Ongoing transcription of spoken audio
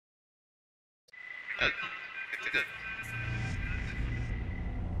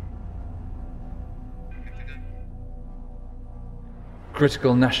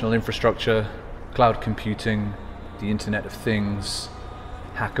Critical national infrastructure, cloud computing, the Internet of Things,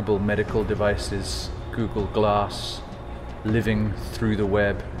 hackable medical devices, Google Glass, living through the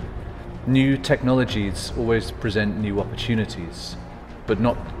web. New technologies always present new opportunities, but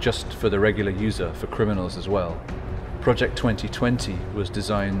not just for the regular user, for criminals as well. Project 2020 was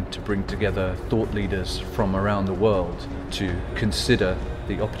designed to bring together thought leaders from around the world to consider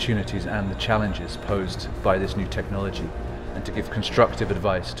the opportunities and the challenges posed by this new technology, and to give constructive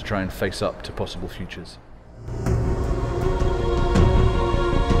advice to try and face up to possible futures.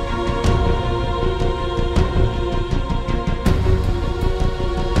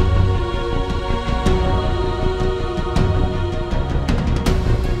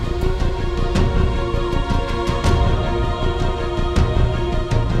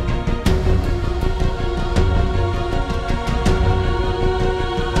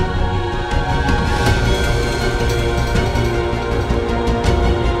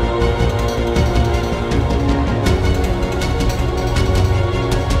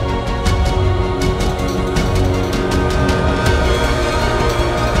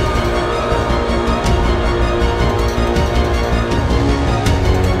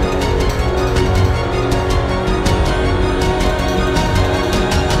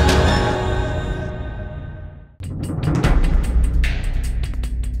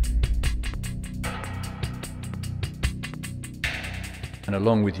 And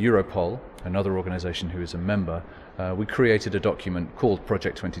along with Europol, another organisation who is a member, we created a document called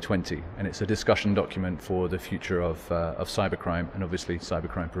Project 2020, and it's a discussion document for the future of cybercrime and obviously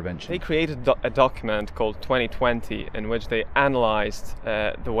cybercrime prevention. They created a document called 2020 in which they analysed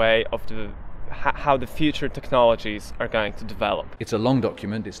the way of how the future technologies are going to develop. It's a long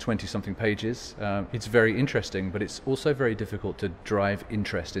document, it's 20-something pages. It's very interesting, but it's also very difficult to drive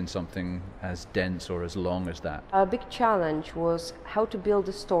interest in something as dense or as long as that. A big challenge was how to build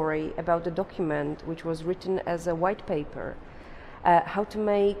a story about the document which was written as a white paper, how to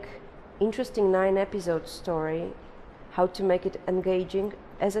make interesting 9-episode story, how to make it engaging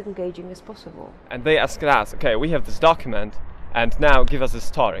as possible. And they asked us, okay, we have this document, and now give us a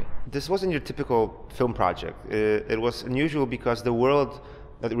story. This wasn't your typical film project. It was unusual because the world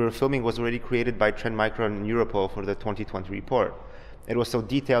that we were filming was already created by Trend Micro and Europol for the 2020 report. It was so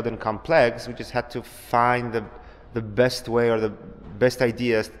detailed and complex, we just had to find the best way or the best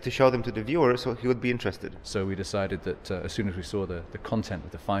ideas to show them to the viewer so he would be interested. So we decided that as soon as we saw the content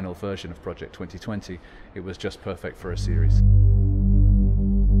of the final version of Project 2020, it was just perfect for a series.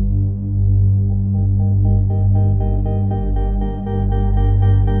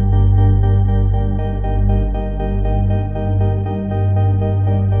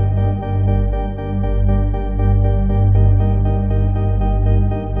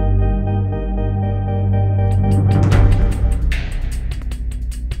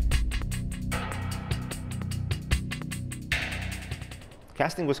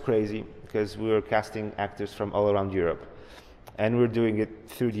 Casting was crazy because we were casting actors from all around Europe, and we were doing it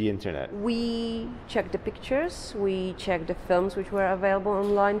through the internet. We checked the pictures, we checked the films which were available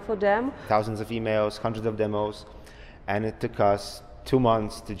online for them. Thousands of emails, hundreds of demos, and it took us 2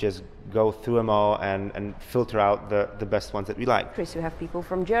 months to just go through them all and filter out the best ones that we liked. Chris, we have people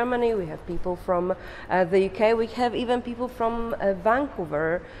from Germany, we have people from the UK, we have even people from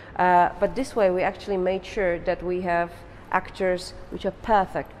Vancouver, but this way we actually made sure that we have actors which are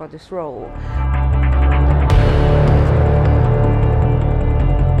perfect for this role.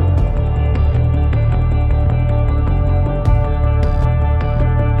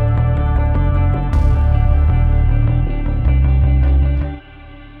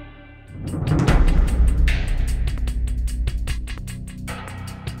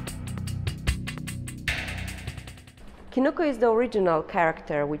 Kinoko is the original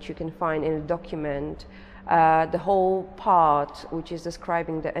character which you can find in the document. The whole part which is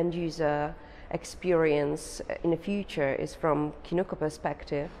describing the end user experience in the future is from Kinoko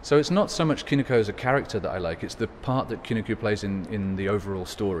perspective. So it's not so much Kinoko as a character that I like, it's the part that Kinoko plays in the overall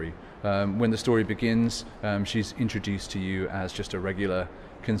story. When the story begins, she's introduced to you as just a regular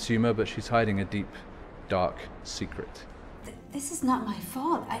consumer, but she's hiding a deep, dark secret. This is not my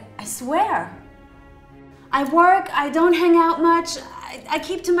fault, I swear. I work, I don't hang out much, I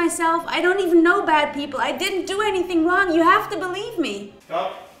keep to myself, I don't even know bad people, I didn't do anything wrong, you have to believe me.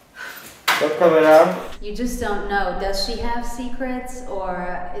 Stop. Stop camera. You just don't know, does she have secrets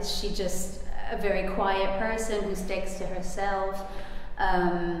or is she just a very quiet person who sticks to herself?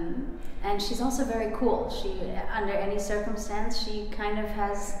 And she's also very cool. She, under any circumstance, she kind of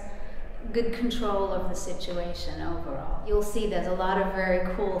has good control of the situation overall. You'll see there's a lot of very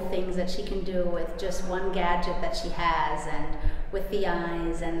cool things that she can do with just one gadget that she has, and with the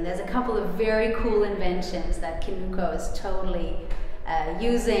eyes, and there's a couple of very cool inventions that Kinuko is totally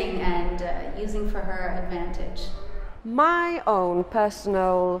using for her advantage. My own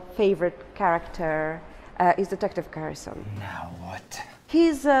personal favorite character is Detective Harrison. Now what?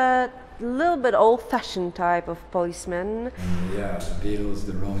 He's a little bit old-fashioned type of policeman. Yeah, the Beatles,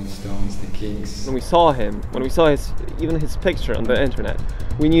 the Rolling Stones, the Kings. When we saw him, when we saw even his picture on the internet,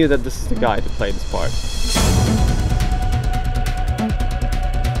 we knew that this is the guy to play this part.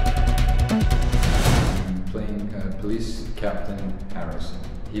 Playing Police Captain Harrison.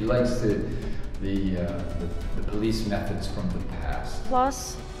 He likes the police methods from the past.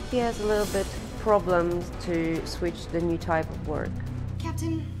 Plus, he has a little bit problems to switch the new type of work.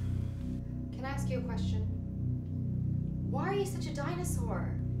 Captain, can I ask you a question? Why are you such a dinosaur?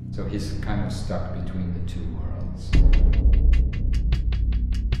 So he's kind of stuck between the two worlds.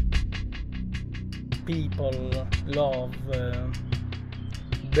 People love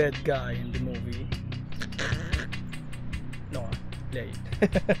bad guy in the movie. No, late.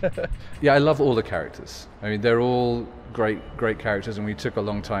 Yeah, I love all the characters. I mean, they're all great characters, and we took a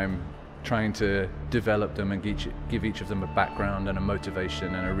long time trying to develop them and give each of them a background and a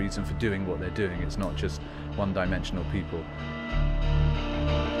motivation and a reason for doing what they're doing. It's not just one-dimensional people.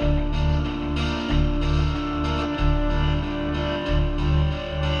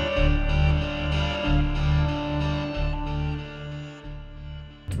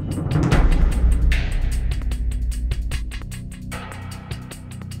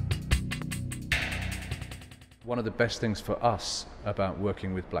 One of the best things for us about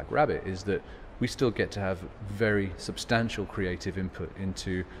working with Black Rabbit is that we still get to have very substantial creative input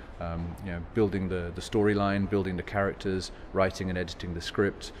into building the storyline, building the characters, writing and editing the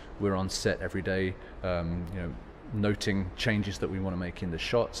script. We're on set every day, noting changes that we want to make in the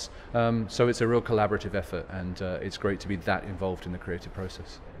shots. So it's a real collaborative effort, and it's great to be that involved in the creative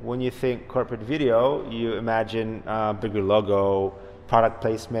process. When you think corporate video, you imagine bigger logo, product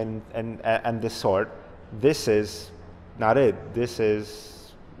placement, and this sort. This is not it. This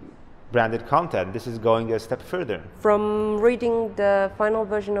is branded content. This is going a step further. From reading the final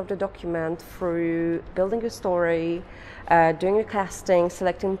version of the document through building a story, doing a casting,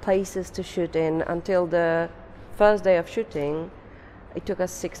 selecting places to shoot in, until the first day of shooting, it took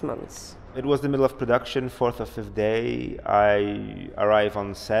us 6 months. It was the middle of production, 4th or 5th day. I arrive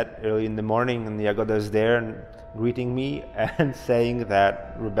on set early in the morning, and Jagoda's there and greeting me and saying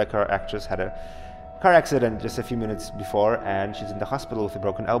that Rebecca, our actress, had a car accident just a few minutes before, and she's in the hospital with a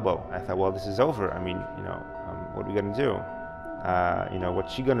broken elbow. I thought, well, this is over. I mean, what are we gonna do?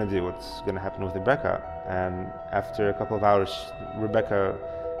 What's she gonna do? What's gonna happen with Rebecca? And after a couple of hours, Rebecca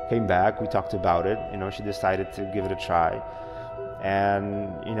came back. We talked about it. She decided to give it a try, and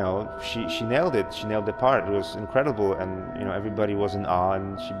she nailed it. She nailed the part. It was incredible, and everybody was in awe,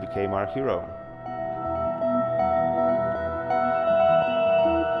 and she became our hero.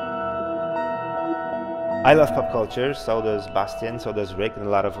 I love pop culture, so does Bastian, so does Rik, and a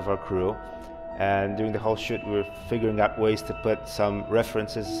lot of our crew. And during the whole shoot, we were figuring out ways to put some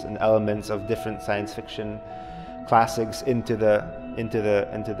references and elements of different science fiction classics into the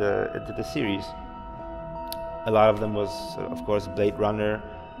series. A lot of them was, of course, Blade Runner.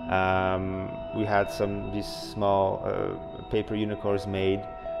 We had these small paper unicorns made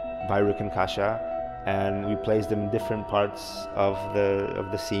by Rik and Kasia, and we placed them in different parts of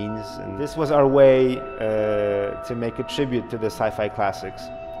the scenes. And this was our way to make a tribute to the sci-fi classics.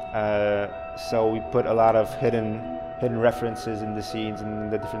 So we put a lot of hidden references in the scenes and in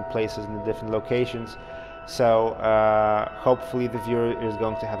the different places and the different locations. So hopefully the viewer is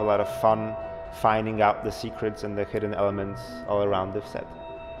going to have a lot of fun finding out the secrets and the hidden elements all around the set.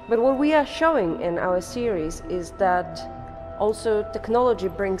 But what we are showing in our series is that also technology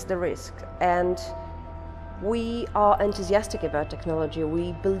brings the risk, and we are enthusiastic about technology.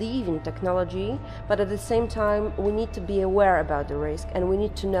 We believe in technology, but at the same time we need to be aware about the risk, and we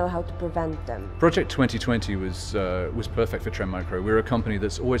need to know how to prevent them. Project 2020 was perfect for Trend Micro. We're a company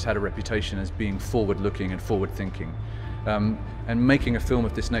that's always had a reputation as being forward-looking and forward-thinking. And making a film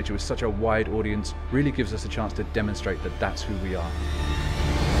of this nature with such a wide audience really gives us a chance to demonstrate that that's who we are.